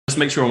just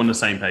make sure I'm on the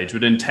same page.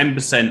 We're doing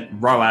 10%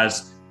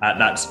 ROAS,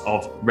 that's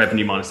of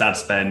revenue minus ad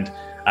spend,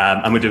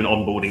 and we're doing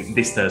onboarding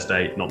this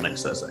Thursday, not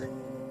next Thursday.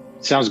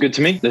 Sounds good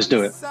to me. Let's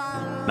do it.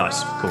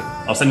 Nice, cool.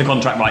 I'll send the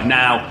contract right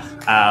now.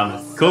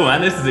 Cool,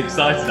 man. This is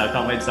exciting. I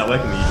can't wait to start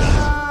working with you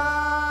guys.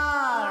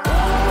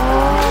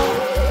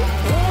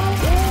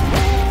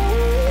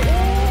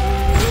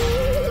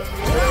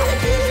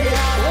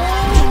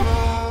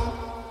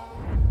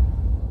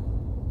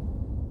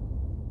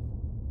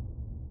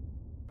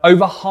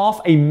 Over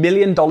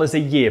 $500,000 a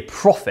year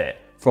profit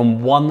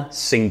from one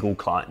single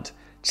client.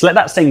 Just let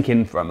that sink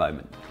in for a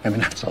moment. I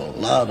mean, that's a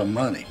lot of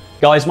money.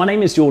 Guys, my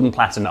name is Jordan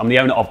Platten. I'm the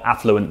owner of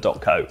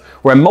Affluent.co.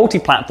 We're a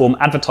multi-platform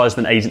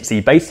advertisement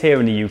agency based here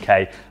in the UK,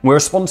 and we're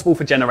responsible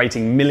for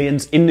generating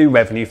millions in new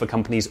revenue for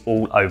companies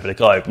all over the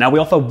globe. Now, we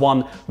offer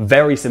one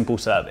very simple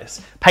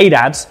service: paid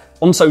ads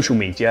on social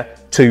media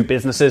to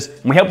businesses,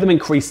 and we help them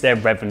increase their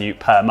revenue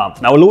per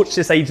month. Now, I launched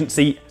this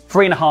agency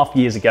 3.5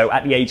 years ago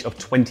at the age of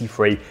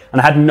 23, and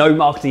I had no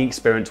marketing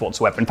experience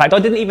whatsoever. In fact, I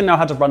didn't even know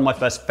how to run my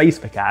first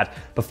Facebook ad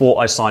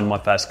before I signed my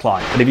first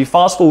client. But if you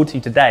fast forward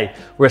to today,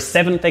 we're a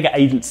 7-figure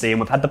agency,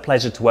 and we've had the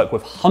pleasure to work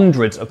with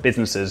hundreds of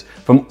businesses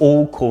from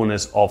all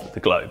corners of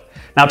the globe.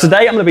 Now,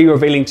 today I'm going to be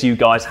revealing to you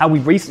guys how we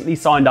recently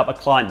signed up a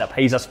client that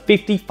pays us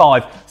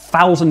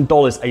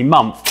 $55,000 a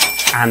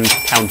month and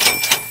counting.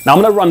 Now,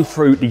 I'm going to run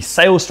through the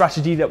sales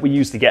strategy that we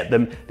use to get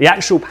them, the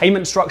actual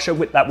payment structure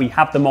that we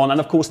have them on, and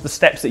of course the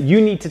steps that you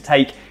need to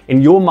take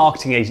in your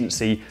marketing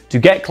agency to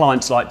get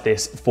clients like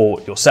this for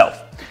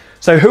yourself.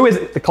 So who is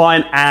the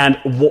client and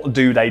what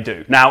do they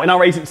do? Now, in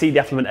our agency, the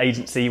Affluent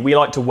Agency, we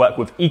like to work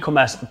with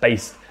e-commerce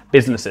based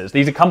businesses.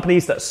 These are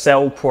companies that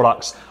sell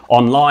products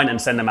online and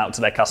send them out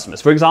to their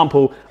customers. For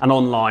example, an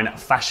online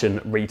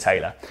fashion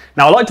retailer.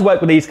 Now, I like to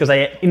work with these because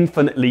they are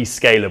infinitely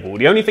scalable.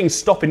 The only thing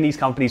stopping these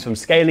companies from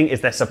scaling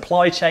is their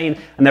supply chain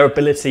and their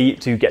ability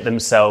to get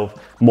themselves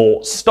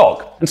more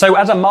stock. And so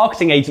as a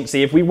marketing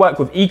agency, if we work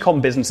with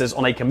e-com businesses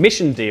on a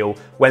commission deal,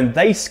 when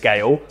they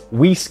scale,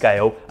 we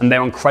scale, and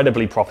they're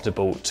incredibly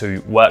profitable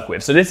to work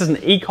with. So this is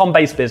an e-com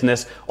based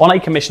business on a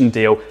commission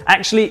deal,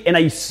 actually in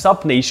a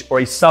sub niche or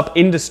a sub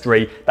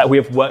industry that we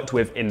have worked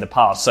with in the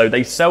past. So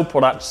they sell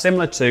products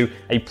similar to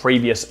a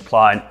previous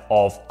client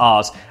of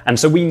ours. And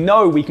so we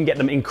know we can get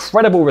them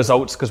incredible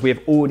results because we have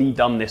already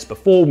done this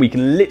before. We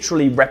can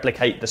literally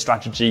replicate the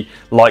strategy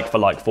like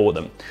for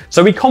them.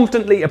 So we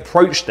confidently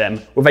approach them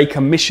with a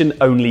commission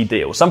only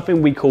deal,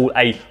 something we call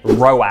a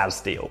ROAS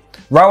deal.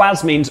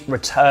 ROAS means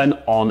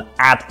return on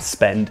ad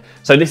spend.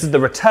 So this is the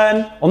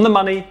return on the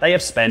money they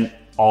have spent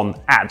on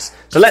ads.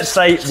 So let's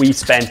say we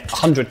spend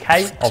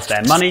 100K of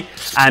their money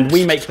and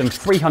we make them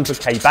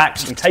 300K back.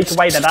 We take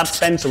away that ad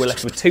spend, so we're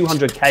left with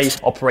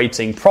 200K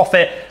operating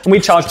profit, and we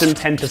charge them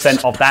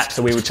 10% of that,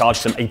 so we would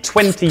charge them a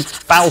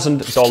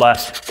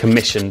 $20,000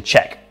 commission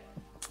check.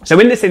 So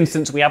in this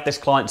instance, we have this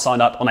client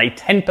signed up on a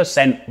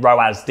 10%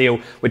 ROAS deal,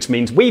 which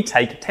means we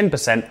take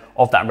 10%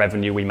 of that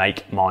revenue we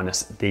make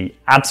minus the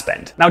ad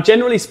spend. Now,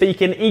 generally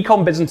speaking,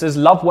 e-com businesses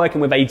love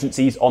working with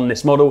agencies on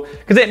this model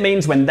because it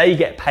means when they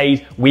get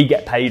paid, we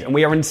get paid, and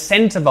we are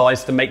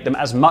incentivized to make them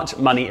as much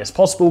money as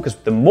possible because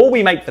the more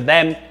we make for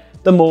them,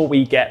 the more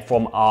we get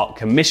from our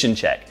commission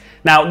check.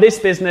 Now, this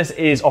business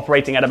is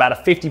operating at about a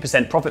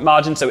 50% profit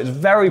margin, so it's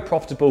very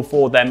profitable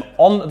for them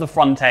on the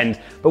front end.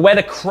 But where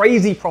the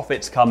crazy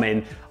profits come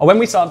in are when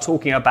we start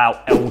talking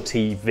about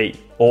LTV,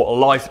 or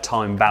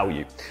lifetime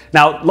value.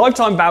 Now,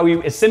 lifetime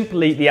value is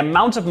simply the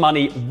amount of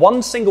money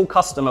one single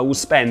customer will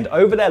spend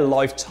over their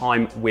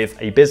lifetime with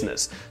a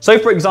business. So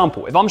for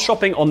example, if I'm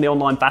shopping on the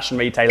online fashion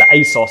retailer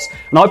ASOS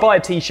and I buy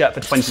a t-shirt for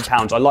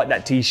 £20, I like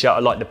that t-shirt, I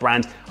like the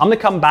brand, I'm gonna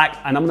come back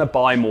and I'm gonna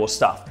buy more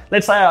stuff.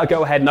 Let's say I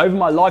go ahead and over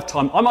my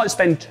lifetime, I might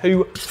spend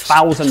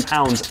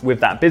 £2,000 with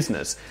that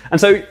business.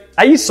 And so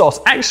ASOS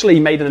actually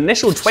made an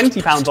initial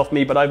 £20 off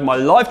me, but over my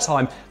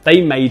lifetime,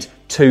 they made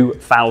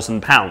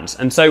 £2,000.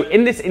 And so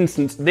in this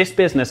instance, this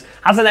business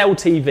has an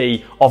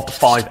LTV of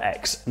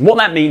 5x. And what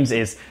that means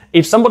is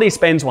if somebody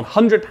spends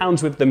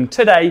 £100 with them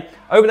today,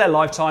 over their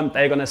lifetime,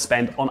 they're going to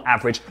spend on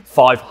average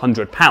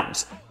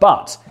 £500.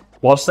 But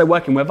whilst they're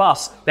working with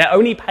us, they're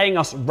only paying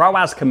us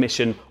ROAS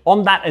commission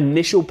on that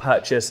initial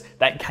purchase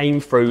that came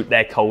through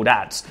their cold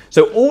ads.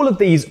 So all of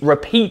these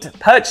repeat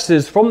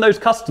purchases from those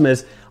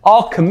customers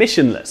are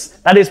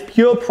commissionless. That is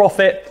pure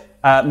profit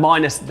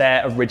minus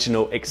their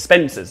original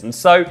expenses. And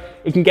so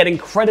it can get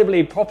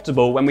incredibly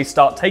profitable when we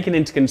start taking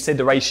into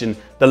consideration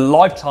the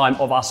lifetime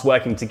of us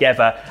working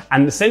together,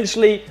 and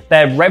essentially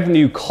their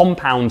revenue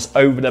compounds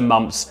over the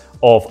months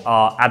of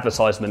our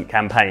advertisement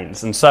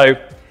campaigns. And so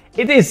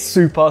it is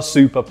super,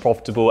 super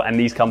profitable, and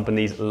these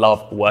companies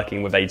love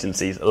working with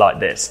agencies like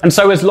this. And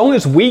so as long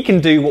as we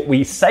can do what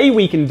we say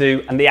we can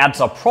do and the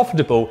ads are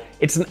profitable,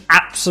 it's an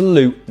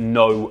absolute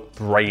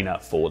no-brainer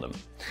for them.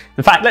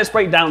 In fact, let's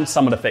break down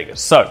some of the figures.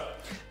 So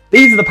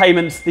These are the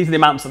payments, these are the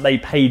amounts that they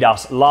paid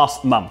us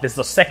last month. This is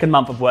the second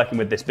month of working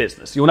with this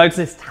business. You'll notice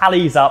this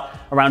tallies up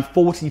around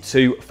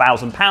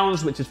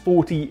 £42,000, which is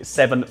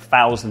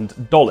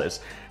 $47,000.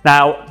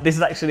 Now, this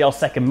is actually our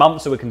second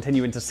month, so we're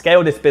continuing to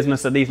scale this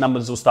business, so these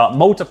numbers will start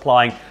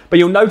multiplying. But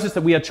you'll notice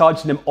that we are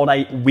charging them on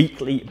a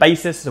weekly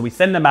basis, so we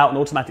send them out an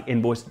automatic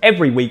invoice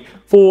every week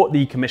for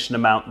the commission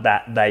amount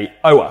that they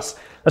owe us.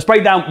 Let's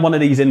break down one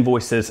of these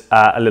invoices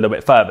a little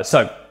bit further.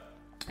 So,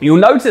 you'll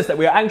notice that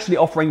we are actually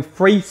offering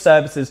free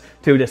services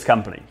to this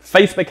company.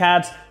 Facebook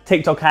ads,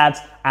 TikTok ads,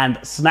 and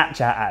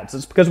Snapchat ads.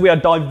 It's because we are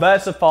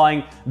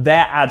diversifying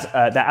their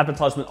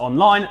advertisement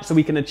online so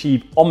we can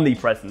achieve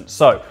omnipresence.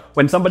 So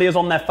when somebody is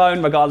on their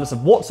phone, regardless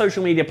of what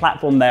social media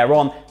platform they're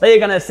on, they are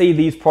going to see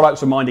these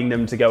products reminding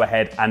them to go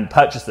ahead and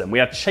purchase them. We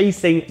are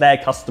chasing their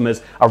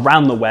customers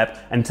around the web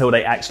until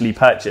they actually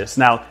purchase.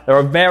 Now, there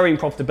are varying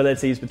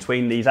profitabilities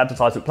between these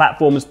advertisement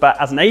platforms, but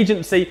as an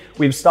agency,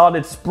 we've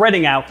started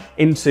spreading out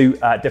into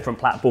different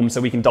platforms so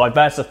we can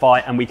diversify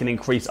and we can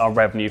increase our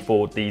revenue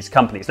for these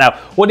companies. Now,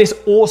 what this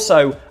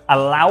also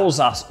allows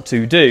us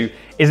to do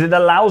is it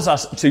allows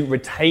us to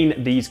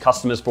retain these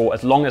customers for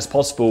as long as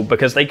possible,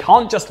 because they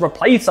can't just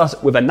replace us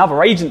with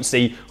another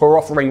agency who are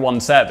offering one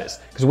service,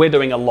 because we're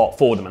doing a lot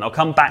for them. And I'll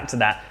come back to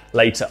that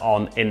later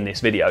on in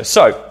this video.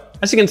 So,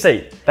 as you can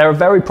see, they're a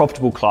very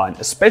profitable client,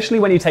 especially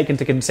when you take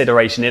into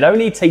consideration it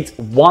only takes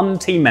one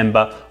team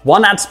member,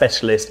 one ad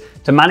specialist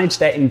to manage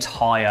their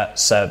entire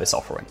service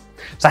offering.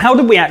 So how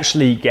did we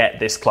actually get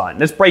this client?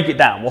 Let's break it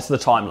down. What's the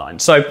timeline?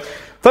 So,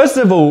 first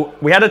of all,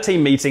 we had a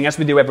team meeting, as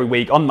we do every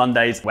week on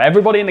Mondays, where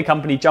everybody in the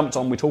company jumped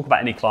on. We talk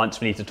about any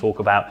clients we need to talk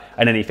about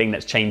and anything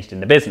that's changed in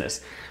the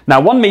business. Now,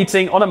 one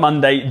meeting on a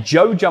Monday,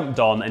 Joe jumped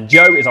on, and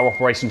Joe is our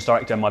operations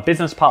director and my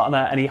business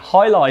partner, and he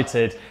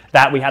highlighted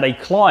that we had a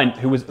client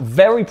who was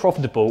very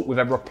profitable with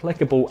a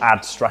replicable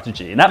ad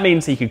strategy. And that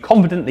means he could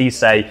confidently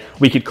say,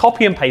 we could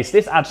copy and paste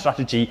this ad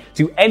strategy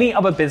to any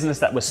other business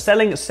that was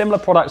selling similar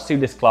products to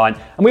this client,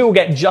 and we will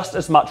get just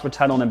as much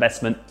return on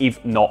investment,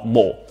 if not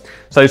more.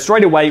 So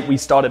straight away, we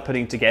started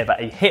putting together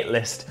a hit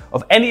list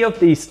of any of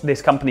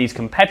this company's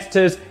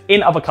competitors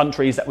in other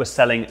countries that were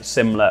selling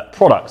similar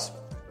products.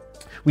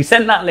 We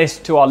sent that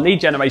list to our lead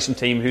generation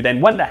team, who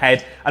then went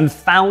ahead and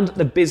found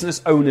the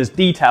business owner's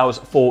details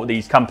for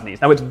these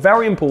companies. Now, it's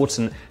very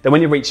important that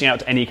when you're reaching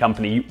out to any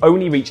company, you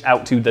only reach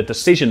out to the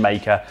decision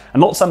maker and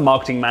not some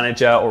marketing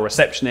manager or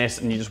receptionist,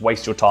 and you just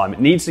waste your time.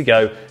 It needs to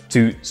go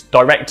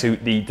direct to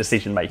the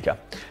decision maker.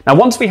 Now,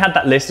 once we had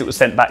that list, it was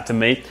sent back to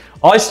me.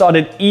 I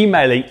started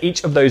emailing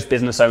each of those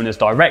business owners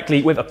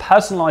directly with a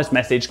personalized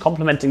message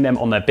complimenting them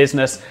on their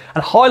business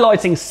and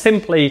highlighting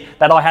simply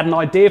that I had an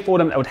idea for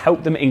them that would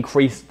help them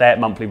increase their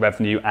monthly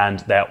revenue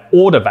and their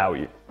order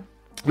value.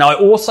 Now, I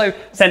also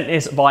sent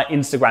this via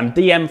Instagram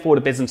DM for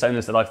the business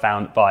owners that I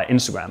found via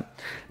Instagram.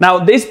 Now,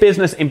 this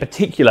business in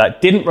particular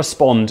didn't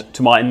respond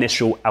to my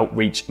initial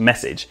outreach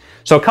message.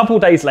 So a couple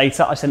of days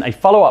later, I sent a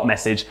follow-up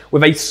message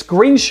with a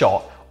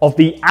screenshot of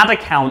the ad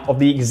account of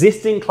the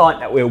existing client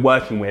that we were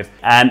working with,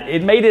 and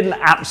it made it an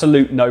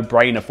absolute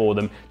no-brainer for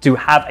them to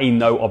have a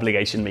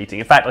no-obligation meeting.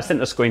 In fact, I sent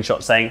a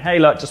screenshot saying, hey,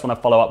 look, just want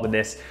to follow up with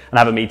this and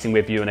have a meeting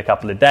with you in a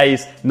couple of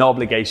days. No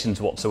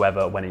obligations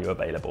whatsoever. When are you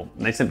available?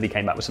 And they simply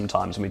came back with some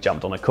times and we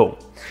jumped on a call.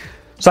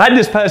 So I had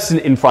this person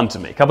in front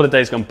of me. A couple of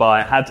days gone by,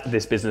 I had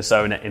this business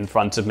owner in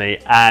front of me,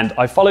 and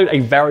I followed a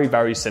very,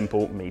 very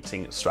simple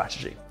meeting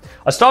strategy.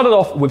 I started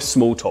off with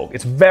small talk.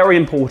 It's very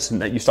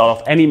important that you start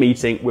off any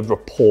meeting with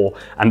rapport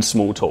and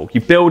small talk. You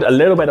build a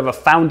little bit of a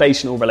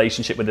foundational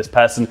relationship with this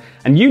person,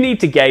 and you need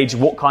to gauge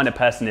what kind of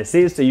person this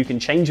is so you can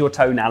change your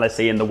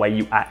tonality and the way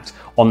you act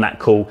on that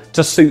call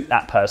to suit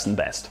that person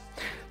best.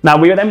 Now,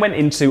 we then went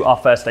into our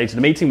first stage of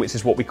the meeting, which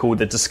is what we call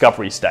the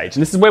discovery stage.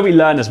 And this is where we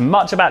learn as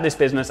much about this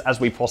business as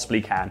we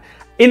possibly can.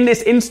 In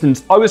this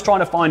instance, I was trying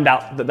to find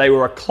out that they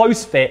were a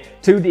close fit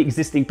to the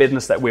existing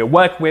business that we were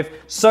working with,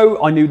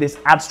 so I knew this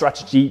ad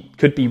strategy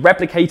could be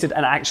replicated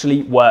and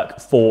actually work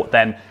for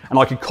them, and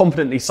I could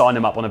confidently sign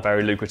them up on a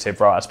very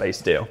lucrative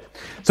ROAS-based deal.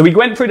 So we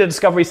went through the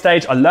discovery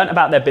stage, I learned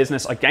about their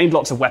business, I gained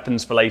lots of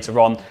weapons for later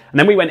on, and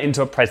then we went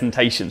into a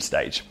presentation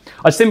stage.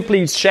 I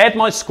simply shared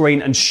my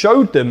screen and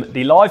showed them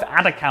the live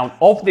ad account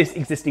of this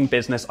existing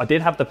business. I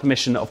did have the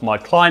permission of my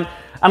client,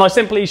 and I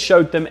simply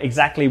showed them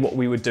exactly what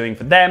we were doing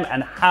for them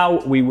and how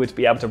we would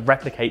be able to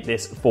replicate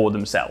this for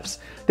themselves.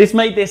 This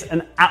made this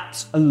an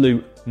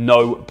absolute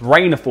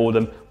no-brainer for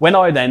them when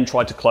I then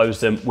tried to close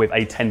them with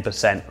a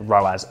 10%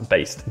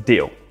 ROAS-based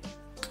deal.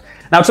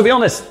 Now, to be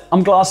honest,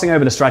 I'm glassing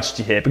over the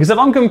strategy here, because if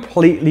I'm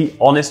completely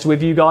honest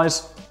with you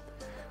guys,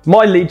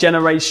 my lead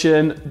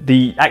generation,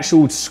 the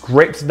actual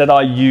script that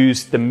I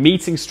used, the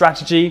meeting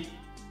strategy,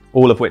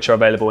 all of which are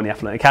available in the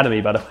Affluent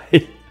Academy, by the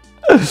way,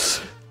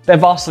 they're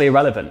vastly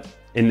irrelevant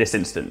in this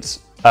instance.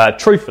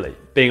 Truthfully,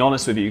 being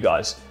honest with you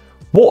guys,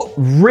 what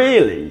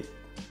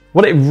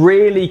it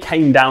really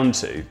came down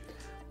to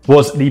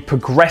was the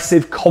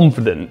progressive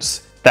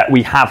confidence that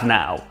we have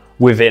now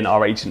within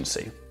our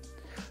agency.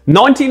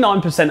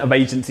 99% of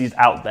agencies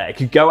out there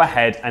could go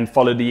ahead and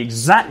follow the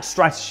exact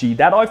strategy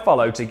that I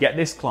followed to get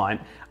this client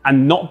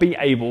and not be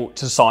able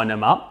to sign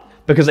them up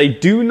because they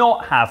do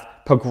not have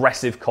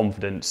progressive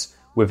confidence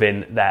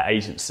within their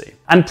agency.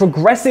 And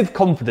progressive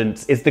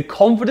confidence is the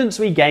confidence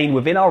we gain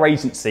within our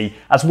agency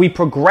as we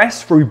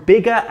progress through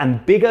bigger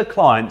and bigger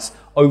clients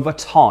over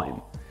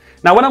time.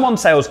 Now, when I'm on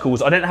sales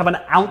calls, I don't have an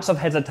ounce of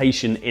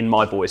hesitation in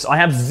my voice. I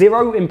have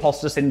zero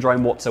imposter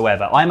syndrome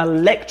whatsoever. I am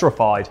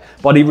electrified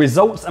by the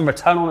results and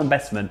return on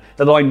investment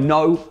that I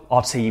know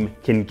our team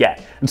can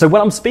get. And so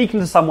when I'm speaking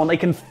to someone, they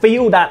can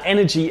feel that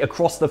energy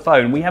across the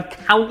phone. We have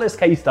countless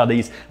case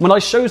studies. When I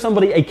show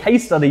somebody a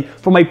case study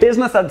from a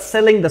business that's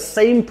selling the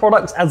same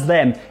products as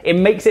them, it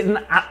makes it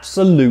an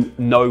absolute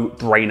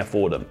no-brainer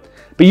for them.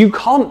 But you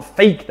can't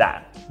fake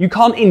that. You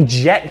can't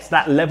inject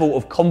that level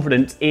of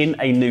confidence in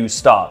a new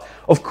start.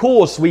 Of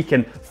course, we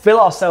can fill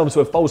ourselves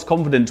with false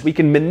confidence. We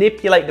can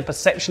manipulate the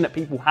perception that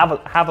people have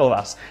of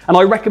us. And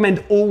I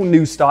recommend all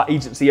new start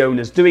agency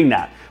owners doing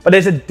that. But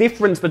there's a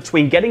difference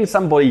between getting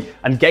somebody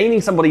and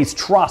gaining somebody's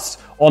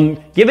trust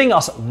on giving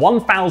us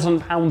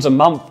 £1,000 a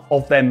month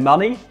of their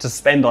money to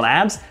spend on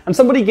ads and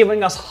somebody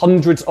giving us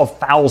hundreds of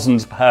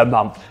thousands per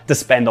month to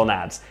spend on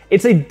ads.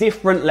 It's a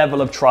different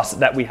level of trust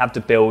that we have to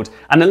build,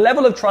 and a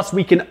level of trust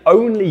we can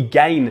only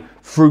gain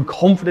through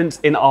confidence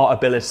in our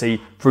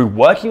ability, through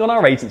working on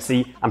our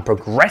agency and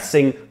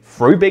progressing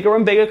through bigger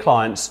and bigger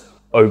clients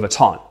over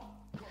time.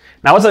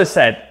 Now, as I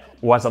said,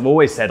 or as I've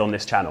always said on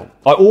this channel,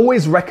 I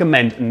always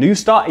recommend new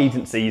start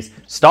agencies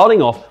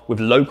starting off with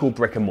local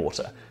brick and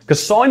mortar,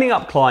 because signing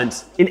up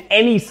clients in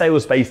any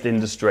sales-based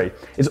industry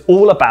is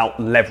all about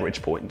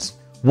leverage points.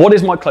 What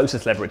is my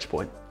closest leverage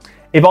point?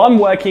 If I'm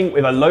working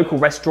with a local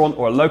restaurant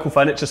or a local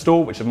furniture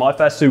store, which are my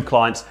first two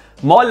clients,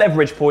 my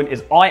leverage point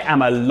is I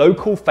am a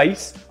local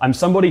face. I'm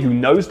somebody who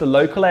knows the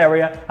local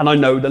area and I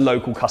know the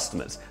local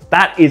customers.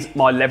 That is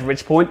my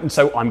leverage point, and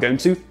so I'm going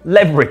to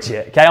leverage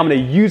it. Okay, I'm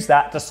going to use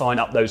that to sign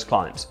up those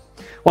clients.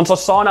 Once I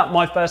sign up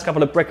my first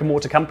couple of brick and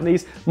mortar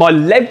companies, my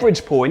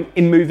leverage point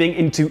in moving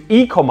into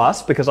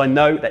e-commerce, because I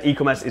know that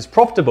e-commerce is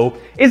profitable,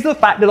 is the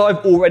fact that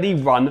I've already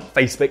run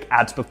Facebook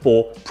ads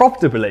before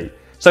profitably.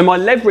 So my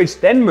leverage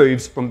then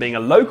moves from being a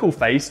local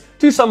face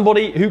to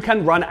somebody who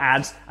can run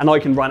ads, and I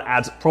can run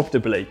ads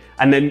profitably.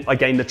 And then I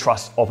gain the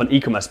trust of an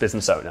e-commerce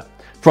business owner.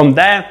 From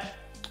there,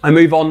 I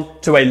move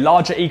on to a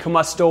larger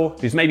e-commerce store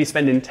who's maybe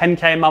spending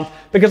 10K a month,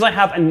 because I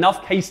have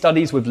enough case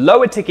studies with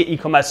lower ticket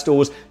e-commerce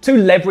stores to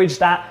leverage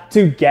that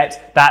to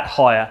get that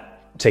higher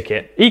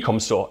ticket e-com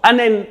store. And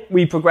then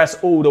we progress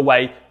all the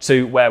way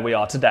to where we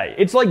are today.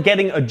 It's like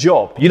getting a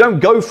job. You don't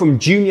go from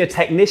junior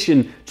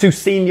technician to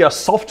senior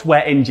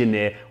software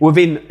engineer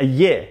within a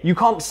year. You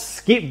can't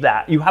skip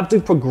that. You have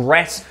to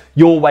progress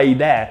your way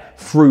there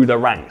through the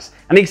ranks.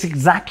 And it's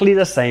exactly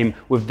the same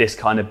with this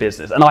kind of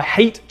business. And I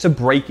hate to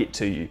break it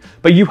to you,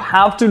 but you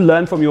have to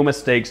learn from your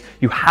mistakes.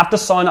 You have to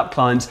sign up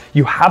clients.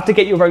 You have to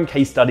get your own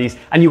case studies,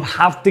 and you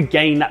have to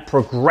gain that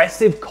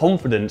progressive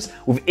confidence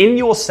within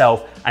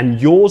yourself and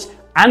yours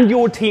and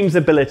your team's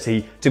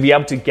ability to be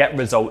able to get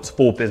results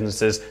for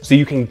businesses, so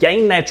you can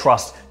gain their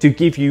trust to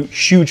give you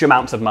huge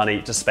amounts of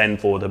money to spend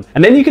for them.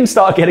 And then you can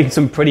start getting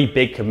some pretty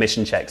big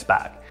commission checks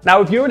back. Now,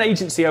 if you're an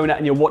agency owner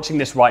and you're watching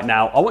this right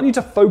now, I want you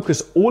to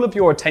focus all of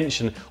your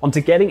attention onto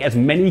getting as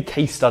many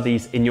case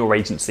studies in your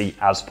agency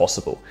as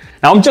possible.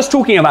 Now, I'm just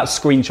talking about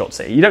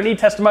screenshots here. You don't need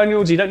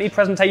testimonials, you don't need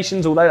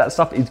presentations, although that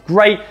stuff is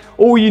great.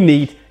 All you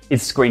need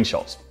is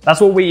screenshots.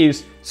 That's what we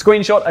use.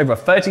 Screenshot over a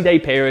 30-day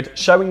period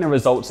showing the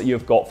results that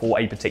you've got for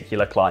a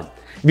particular client.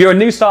 If you're a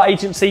new start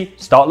agency,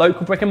 start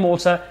local brick and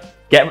mortar,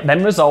 get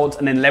them results,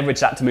 and then leverage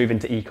that to move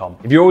into e-com.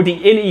 If you're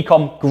already in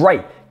e-com,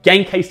 great.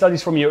 Gain case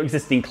studies from your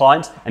existing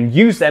clients and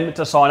use them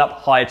to sign up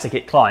higher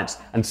ticket clients,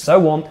 and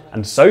so on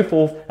and so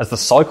forth as the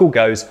cycle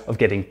goes of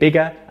getting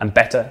bigger and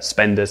better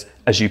spenders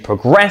as you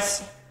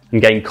progress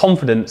and gain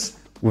confidence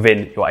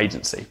within your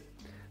agency.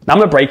 Now, I'm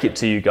going to break it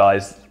to you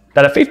guys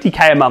that a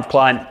 50K a month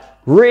client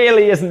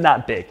really isn't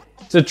that big.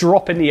 It's a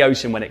drop in the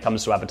ocean when it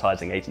comes to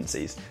advertising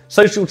agencies.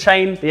 Social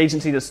Chain, the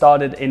agency that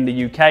started in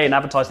the UK, an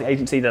advertising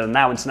agency that are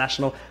now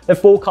international, they're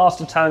forecast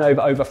to turn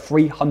over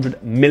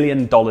 $300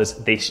 million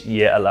this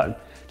year alone.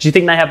 Do you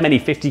think they have many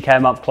 50K a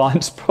month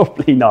clients?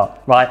 Probably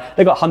not, right?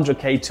 They've got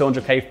 100K,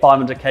 200K,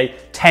 500K,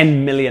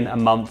 10 million a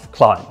month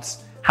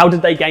clients. How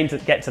did they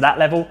get to that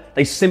level?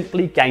 They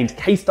simply gained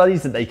case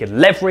studies that they could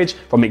leverage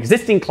from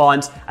existing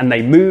clients, and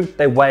they moved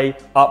their way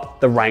up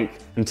the rank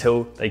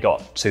until they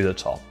got to the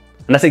top.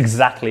 And that's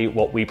exactly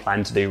what we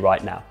plan to do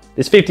right now.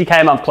 This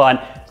 50K a month client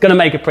is going to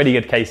make a pretty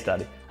good case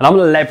study, and I'm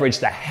going to leverage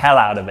the hell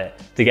out of it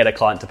to get a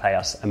client to pay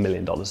us $1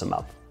 million a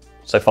month.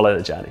 So follow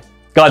the journey.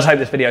 Guys, I hope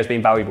this video has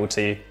been valuable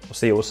to you. We'll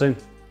see you all soon.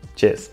 Cheers.